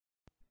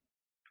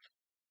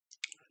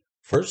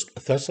First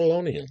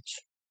Thessalonians.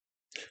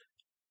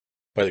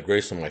 By the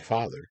grace of my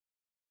Father,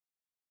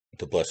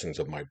 the blessings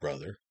of my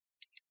brother,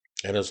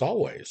 and as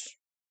always,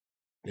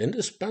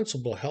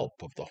 indispensable help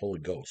of the Holy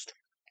Ghost,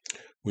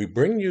 we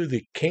bring you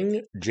the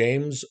King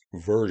James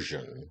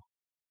Version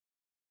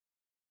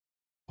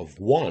of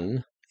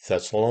 1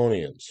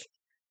 Thessalonians.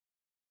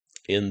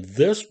 In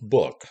this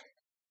book,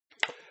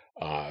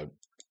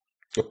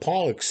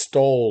 Paul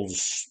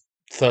extols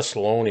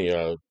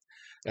Thessalonia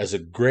as a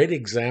great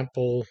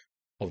example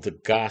of the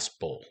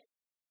gospel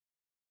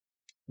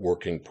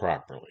working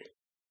properly.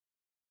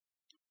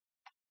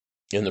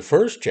 In the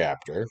first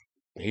chapter,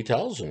 he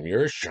tells them,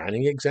 you're a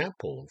shining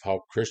example of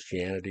how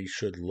Christianity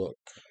should look.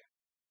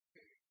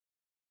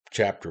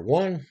 Chapter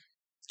 1,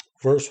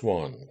 verse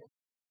 1.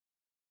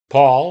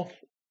 Paul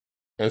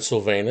and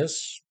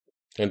Silvanus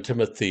and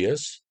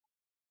Timotheus,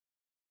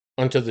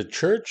 unto the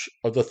church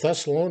of the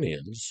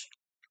Thessalonians,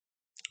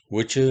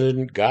 which is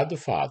in God the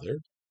Father,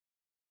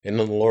 and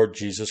in the Lord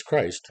Jesus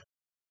Christ.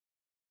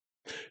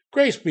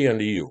 Grace be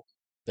unto you,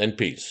 and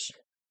peace,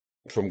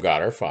 from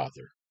God our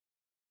Father,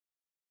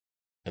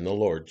 and the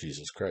Lord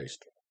Jesus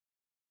Christ.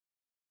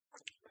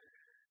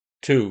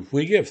 2.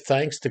 We give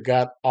thanks to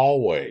God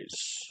always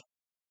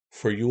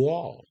for you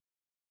all,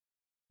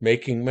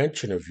 making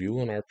mention of you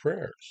in our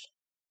prayers.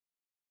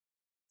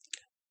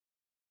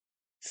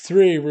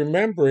 3.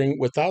 Remembering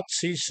without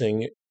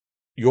ceasing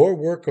your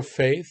work of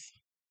faith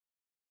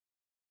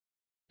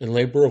and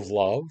labor of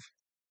love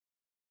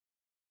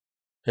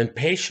and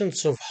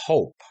patience of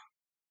hope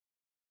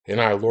in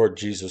our Lord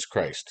Jesus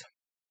Christ,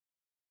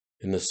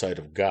 in the sight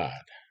of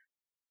God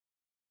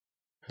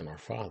and our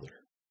Father.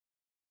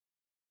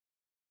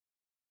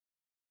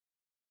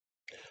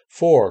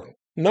 4.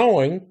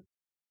 Knowing,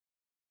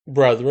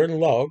 brethren,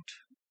 loved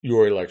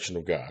your election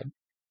of God.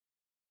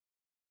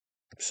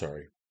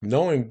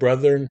 Knowing,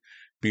 brethren,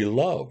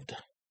 beloved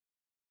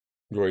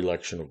your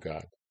election of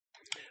God.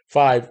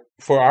 5.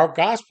 For our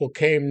gospel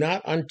came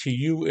not unto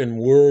you in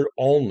word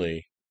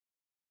only,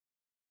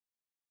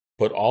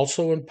 but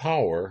also in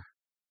power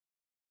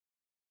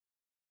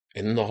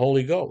and in the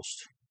Holy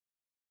Ghost,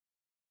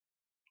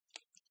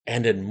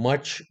 and in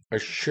much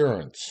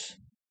assurance,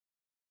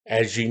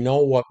 as ye know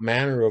what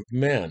manner of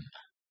men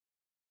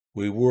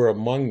we were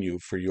among you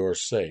for your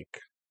sake.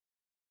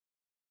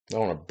 I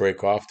want to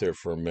break off there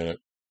for a minute.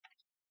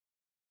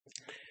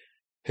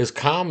 His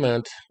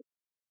comment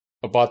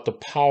about the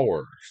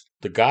power.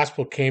 The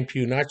gospel came to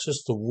you, not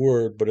just the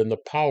word, but in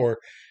the power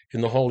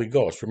in the Holy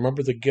Ghost.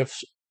 Remember the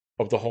gifts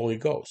of the Holy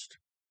Ghost.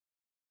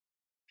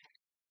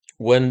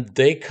 When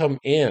they come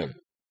in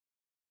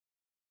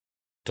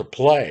to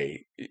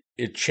play,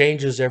 it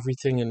changes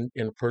everything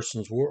in a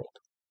person's world.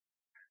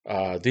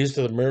 These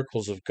are the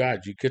miracles of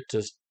God. You get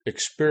to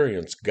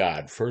experience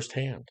God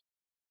firsthand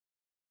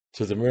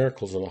through the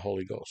miracles of the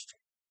Holy Ghost.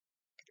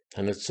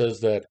 And it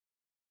says that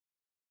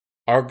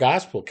our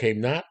gospel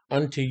came not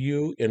unto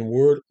you in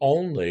word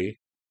only,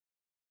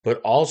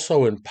 but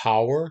also in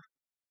power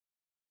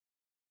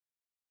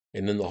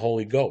and in the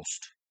Holy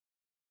Ghost,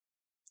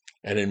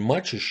 and in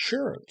much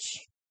assurance,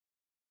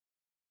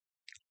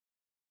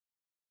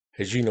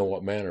 as you know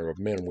what manner of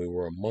men we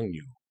were among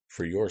you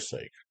for your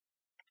sake.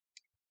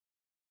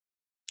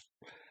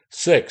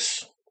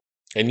 6.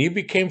 And you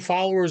became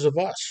followers of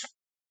us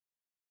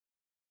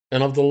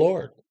and of the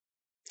Lord,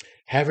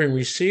 having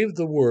received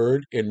the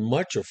word in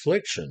much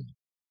affliction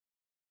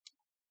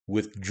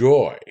with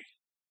joy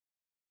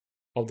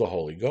of the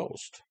Holy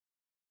Ghost.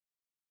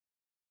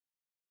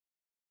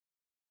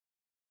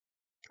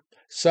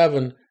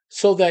 7.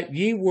 So that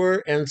ye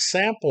were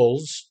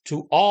ensamples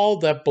to all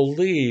that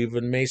believe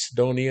in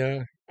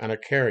Macedonia and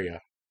Achaia.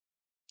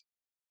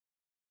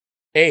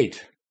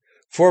 8.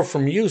 For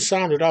from you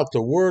sounded out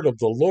the word of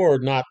the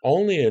Lord not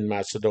only in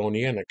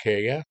Macedonia and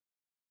Achaia,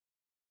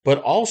 but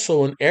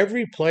also in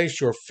every place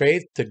your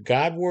faith to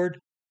Godward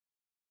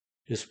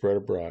is spread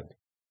abroad,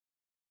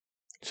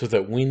 so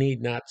that we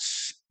need not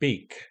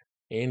speak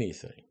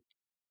anything.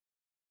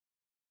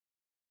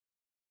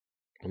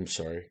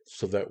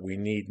 So that we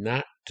need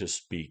not to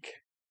speak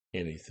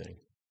anything.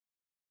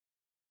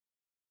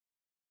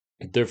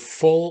 They're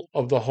full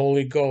of the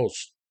Holy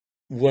Ghost.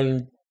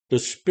 When the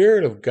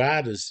Spirit of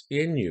God is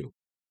in you,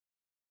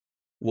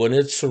 when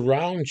it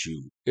surrounds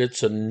you,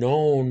 it's a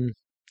known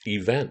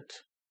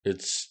event.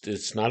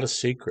 It's not a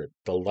secret.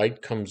 The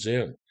light comes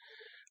in.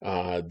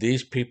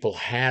 These people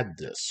had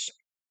this.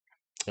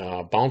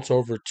 Bounce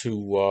over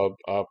to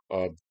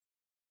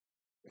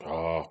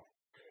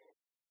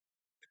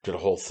did a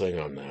whole thing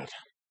on that.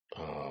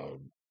 I'll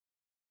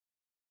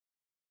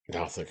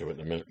think of it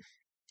in a minute.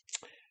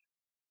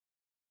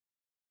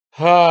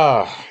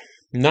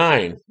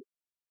 9.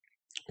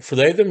 For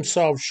they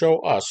themselves show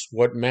us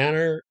what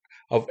manner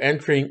of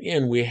entering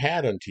in we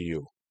had unto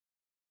you,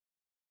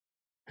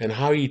 and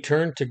how ye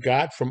turned to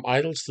God from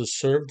idols to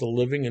serve the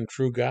living and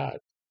true God.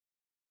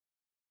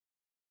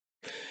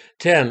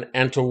 10.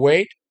 And to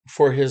wait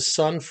for his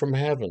Son from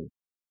heaven,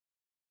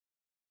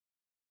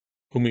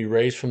 whom he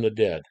raised from the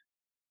dead,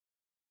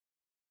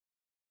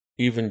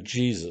 even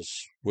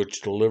Jesus,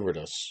 which delivered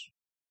us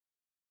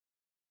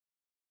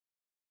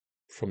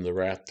from the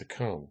wrath to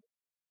come.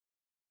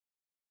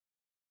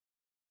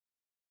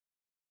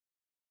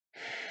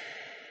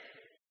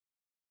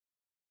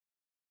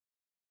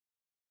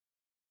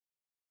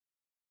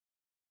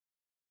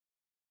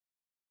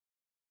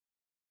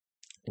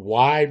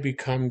 Why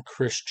become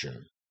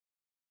Christian?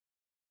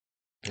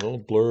 A little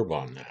blurb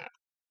on that.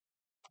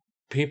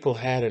 People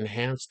had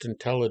enhanced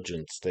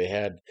intelligence. They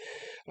had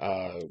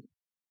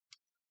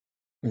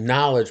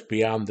knowledge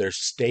beyond their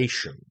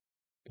station.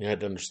 You had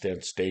to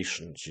understand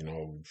stations.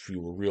 If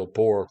you were real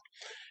poor,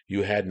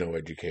 you had no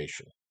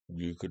education.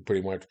 You could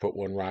pretty much put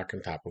one rock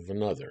on top of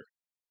another.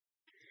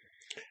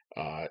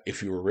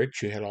 If you were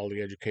rich, you had all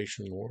the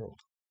education in the world.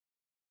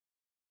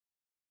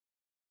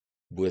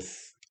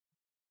 With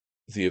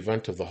the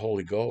event of the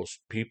Holy Ghost,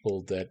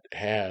 people that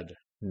had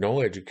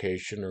no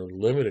education or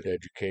limited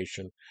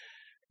education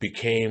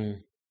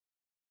became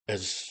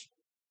as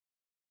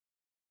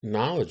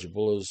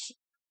knowledgeable as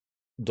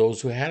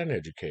those who had an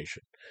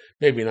education.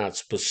 Maybe not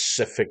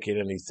specific in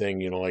anything,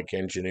 like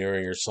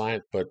engineering or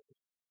science, but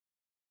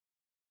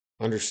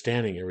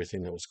understanding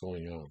everything that was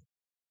going on.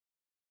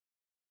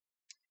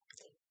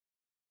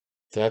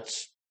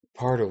 That's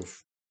part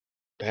of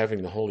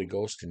having the Holy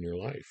Ghost in your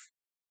life.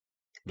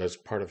 That's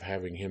part of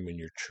having Him in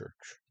your church.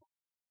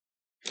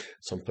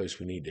 Someplace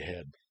we need to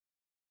head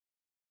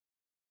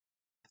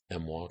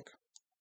and walk.